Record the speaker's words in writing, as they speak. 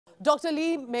Dr.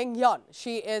 Li-Meng.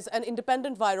 She is an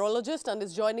independent virologist and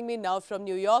is joining me now from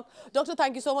New York. Doctor,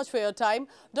 thank you so much for your time.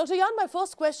 Dr. Yan, my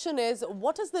first question is,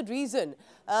 what is the reason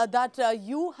that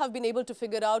you have been able to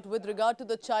figure out with regard to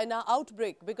the China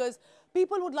outbreak? Because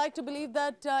people would like to believe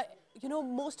that,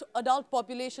 most adult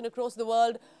population across the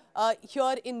world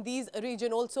here in these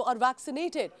regions also are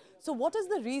vaccinated. So what is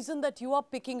the reason that you are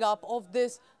picking up of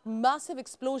this massive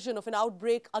explosion of an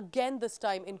outbreak again this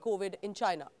time in COVID in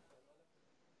China?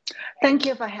 Thank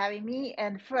you for having me.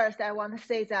 And first, I want to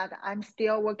say that I'm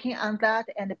still working on that.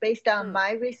 And based on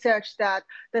my research, that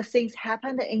the things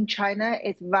happened in China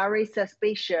is very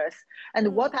suspicious.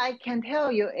 And what I can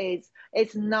tell you is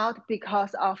it's not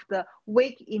because of the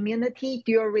weak immunity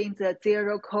during the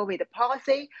zero COVID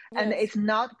policy. And it's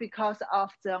not because of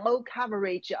the low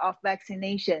coverage of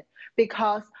vaccination,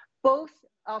 because both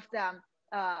of them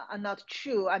are not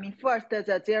true. I mean, first,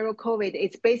 the zero COVID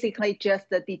is basically just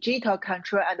the digital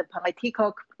control and the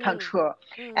political control.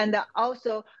 And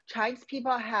also, Chinese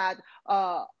people had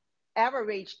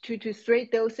average 2 to 3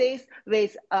 doses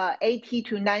with 80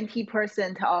 to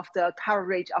 90% of the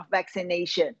coverage of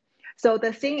vaccination. So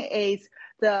the thing is,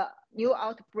 the new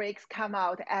outbreaks come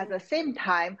out at the same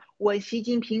time when Xi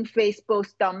Jinping faced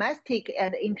both domestic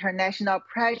and international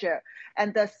pressure.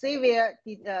 And the severe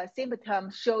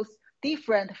symptoms shows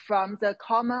different from the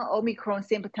common Omicron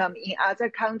symptom in other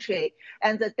countries,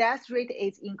 and the death rate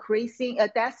is increasing,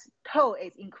 death toll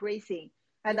is increasing.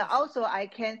 And also I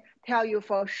can tell you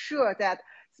for sure that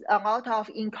a lot of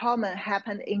uncommon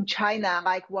happened in China,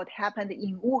 like what happened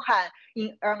in Wuhan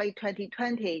in early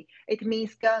 2020. It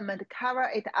means government cover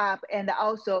it up, and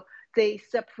also they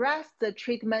suppress the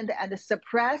treatment and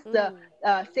suppress the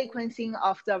sequencing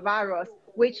of the virus,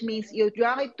 which means you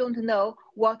really don't know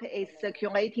what is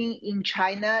circulating in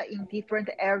China in different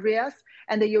areas.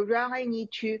 And you really need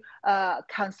to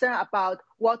concern about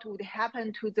what would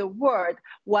happen to the world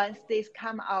once this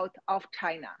come out of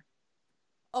China.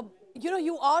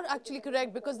 You are actually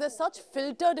correct, because there's such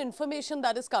filtered information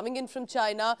that is coming in from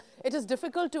China. It is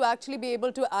difficult to actually be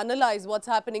able to analyze what's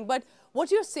happening. But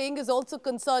what you're saying is also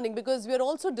concerning, because we're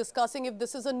also discussing if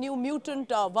this is a new mutant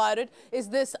variant. Is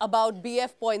this about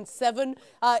BF.7?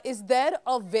 Is there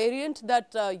a variant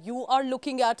that you are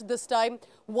looking at this time?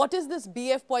 What is this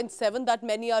BF.7 that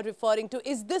many are referring to?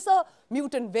 Is this a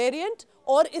mutant variant,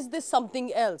 or is this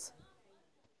something else?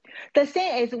 The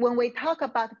thing is, when we talk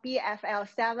about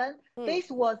BFL7,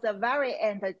 this was a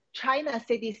variant that China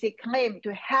CDC claimed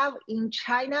to have in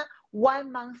China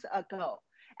 1 month ago.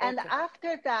 And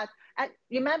after that,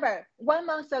 remember, 1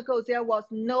 month ago, there was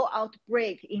no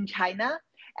outbreak in China.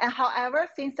 And however,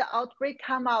 since the outbreak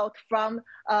came out from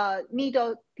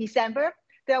middle December,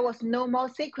 there was no more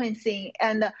sequencing,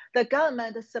 and the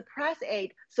government suppressed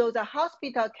it, so the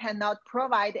hospital cannot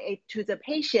provide it to the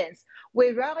patients.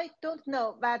 We really don't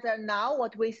know whether now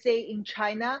what we see in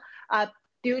China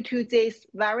due to this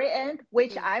variant,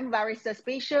 which I'm very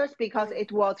suspicious because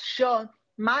it was shown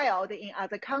mild in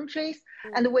other countries.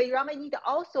 And we really need to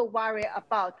also worry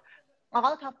about a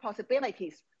lot of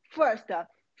possibilities. First,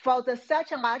 for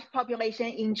such a large population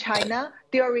in China,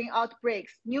 during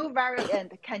outbreaks, new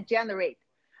variant can generate.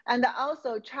 And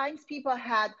also, Chinese people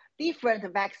had different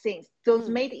vaccines, those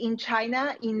made in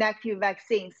China, inactive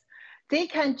vaccines. They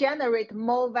can generate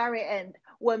more variant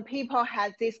when people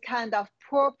have this kind of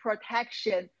poor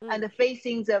protection and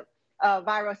facing the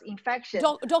virus infection.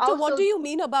 Doctor, also, what do you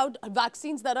mean about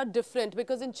vaccines that are different?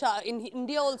 Because in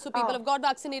India also people have got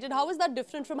vaccinated. How is that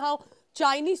different from how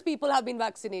Chinese people have been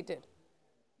vaccinated?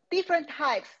 Different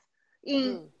types.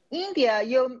 In India,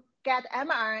 you get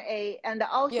mRNA and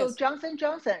also Johnson &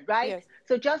 Johnson, right?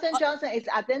 So Johnson & Johnson is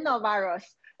adenovirus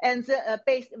and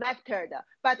based vector.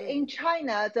 But in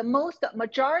China, the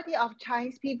majority of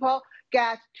Chinese people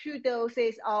get 2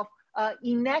 doses of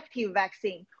inactive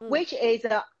vaccine, which is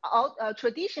a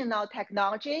traditional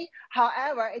technology.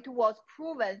 However, it was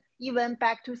proven even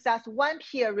back to SARS-1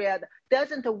 period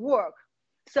doesn't work.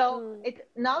 So it's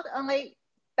not only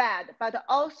bad, but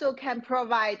also can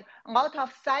provide a lot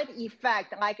of side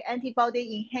effects like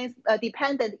antibody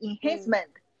dependent enhancement.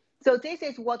 So this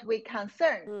is what we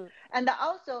concern. And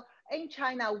also in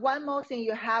China, one more thing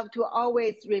you have to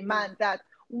always remind that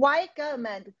why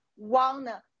government want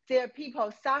their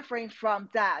people suffering from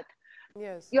that.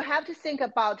 You have to think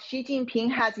about Xi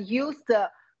Jinping has used the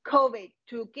COVID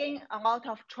to gain a lot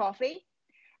of trophy.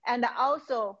 And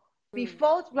also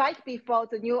right before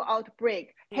the new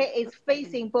outbreak, he is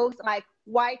facing both like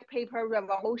white paper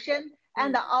revolution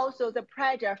and also the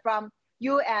pressure from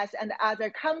US and other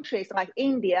countries like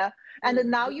India. And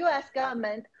now US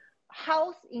government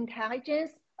House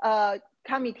Intelligence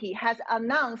Committee has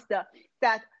announced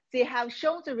that they have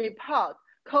shown the report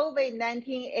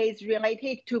COVID-19 is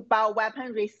related to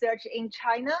bioweapon research in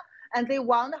China, and they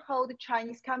want to hold the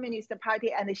Chinese Communist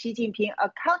Party and Xi Jinping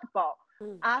accountable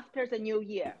after the new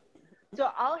year. So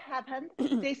all happened.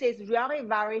 This is really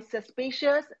very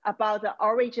suspicious about the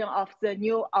origin of the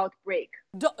new outbreak.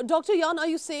 Dr. Yan, are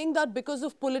you saying that because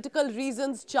of political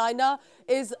reasons, China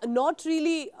is not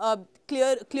really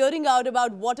clearing out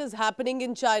about what is happening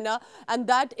in China, and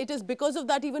that it is because of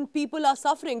that even people are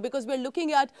suffering? Because we're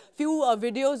looking at few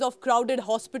videos of crowded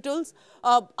hospitals.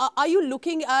 Are you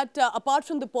looking at, apart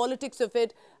from the politics of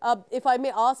it, if I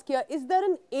may ask here, is there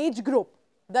an age group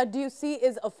that do you see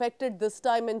is affected this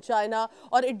time in China,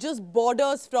 or it just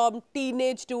borders from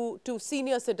teenage to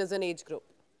senior citizen age group?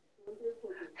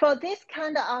 For this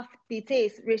kind of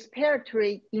disease,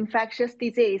 respiratory infectious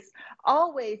disease,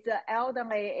 always the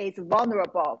elderly is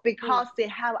vulnerable because they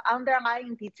have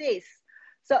underlying disease.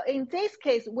 So in this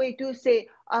case, we do see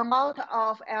a lot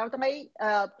of elderly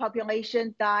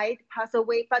population died, pass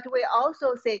away, but we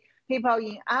also see people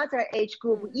in other age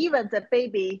group, even the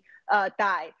baby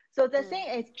die. So the thing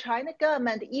is, China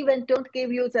government even don't give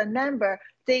you the number.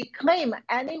 They claim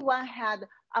anyone had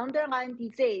underlying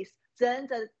disease, then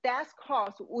the death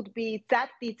cause would be that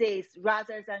disease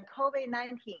rather than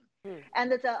COVID-19.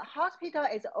 And the hospital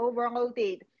is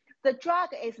overloaded. The drug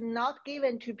is not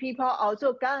given to people,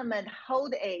 although government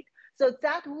hold it. So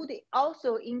that would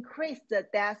also increase the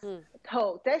death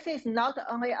toll. This is not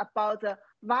only about the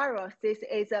virus, this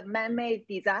is a man-made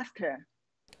disaster.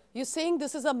 You're saying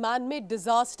this is a man-made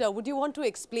disaster. Would you want to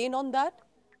explain on that?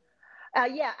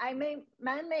 Yeah, I mean,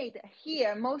 man-made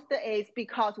here, most is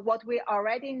because what we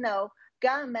already know,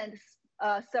 government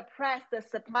suppress the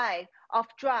supply of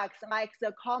drugs like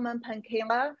the common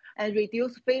painkiller and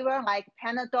reduce fever like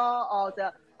Panadol or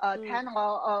the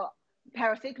Tylenol or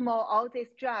paracetamol, all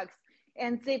these drugs.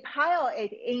 And they pile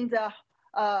it in the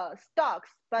stocks,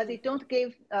 but they don't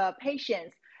give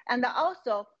patients. And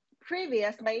also,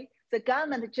 previously, the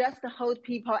government just hold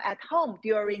people at home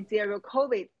during zero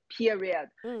COVID period.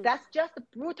 That's just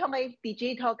brutally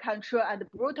digital control and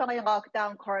brutally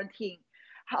lockdown quarantine.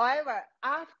 However,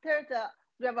 after the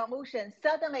revolution,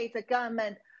 suddenly the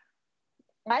government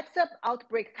lets the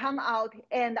outbreak come out,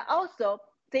 and also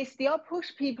they still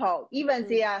push people, even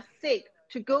they are sick,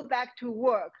 to go back to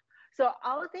work. So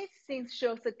all these things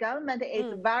shows the government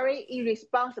is very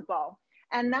irresponsible.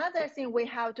 Another thing we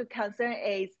have to concern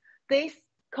is this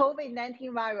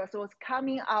COVID-19 virus was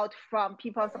coming out from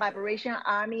People's Liberation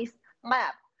Army's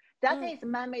lab. That is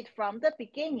man-made from the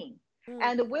beginning.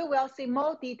 And we will see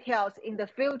more details in the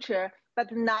future,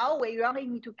 but now we really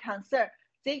need to concern.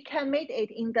 They can make it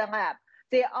in the lab.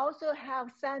 They also have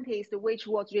scientists which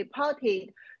was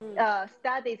reported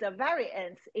studies of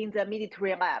variants in the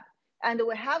military lab. And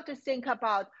we have to think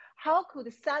about how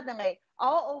could suddenly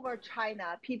all over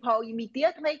China, people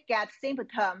immediately get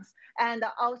symptoms and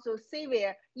also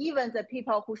severe, even the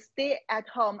people who stay at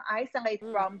home isolate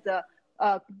from the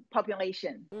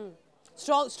population.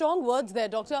 Strong words there,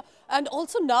 Doctor. And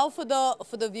also now for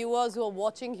the viewers who are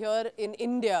watching here in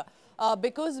India,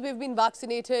 because we've been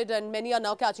vaccinated and many are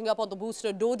now catching up on the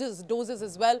booster doses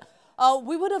as well,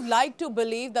 we would have liked to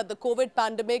believe that the COVID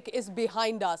pandemic is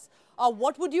behind us.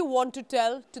 What would you want to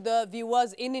tell to the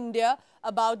viewers in India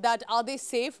about that? Are they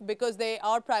safe because they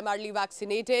are primarily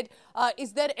vaccinated?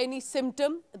 Is there any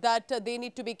symptom that they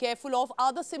need to be careful of?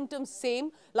 Are the symptoms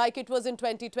same like it was in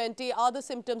 2020? Are the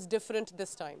symptoms different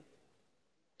this time?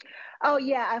 Oh,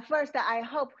 yeah. At first, I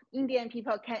hope Indian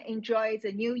people can enjoy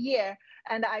the new year.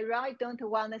 And I really don't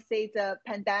want to see the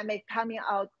pandemic coming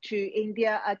out to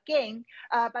India again.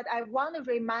 But I want to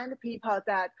remind people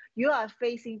that you are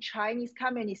facing Chinese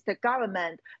Communist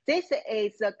government. This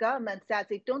is a government that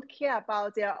they don't care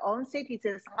about their own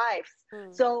citizens'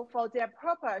 lives. So for their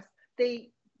purpose, they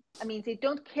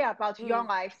don't care about your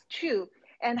lives too.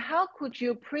 And how could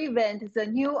you prevent the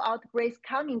new outbreaks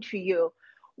coming to you?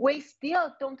 We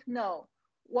still don't know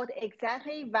what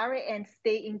exactly variants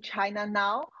stay in China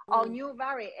now or new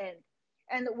variant.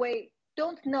 And we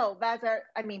don't know whether,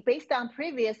 based on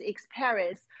previous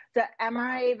experience, the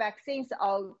mRNA vaccines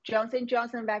or Johnson &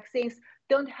 Johnson vaccines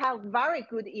don't have very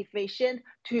good efficient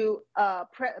to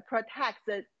protect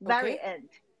the variant.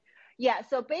 Yeah,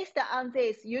 so based on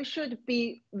this, you should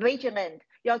be vigilant.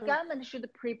 Your government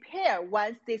should prepare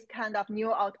once this kind of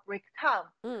new outbreak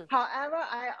comes. However,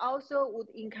 I also would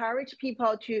encourage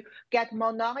people to get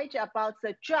more knowledge about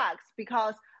the drugs,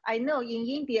 because I know in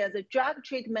India, the drug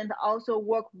treatment also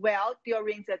work well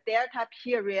during the Delta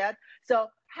period. So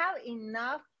have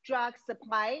enough drug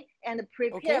supply and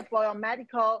prepare for your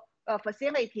medical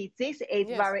facility. This is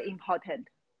very important.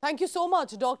 Thank you so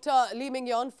much, Dr.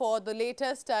 Li-Meng, for the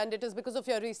latest, and it is because of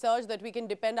your research that we can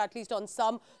depend at least on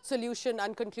some solution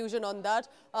and conclusion on that.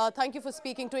 Thank you for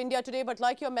speaking to India today, but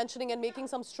like you're mentioning and making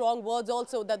some strong words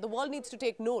also, that the world needs to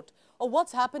take note of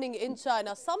what's happening in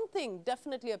China. Something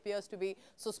definitely appears to be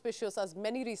suspicious, as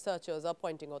many researchers are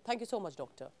pointing out. Thank you so much,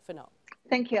 Doctor, for now.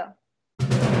 Thank you.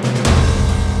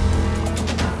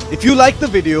 If you like the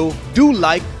video, do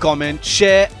like, comment,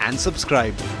 share and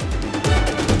subscribe.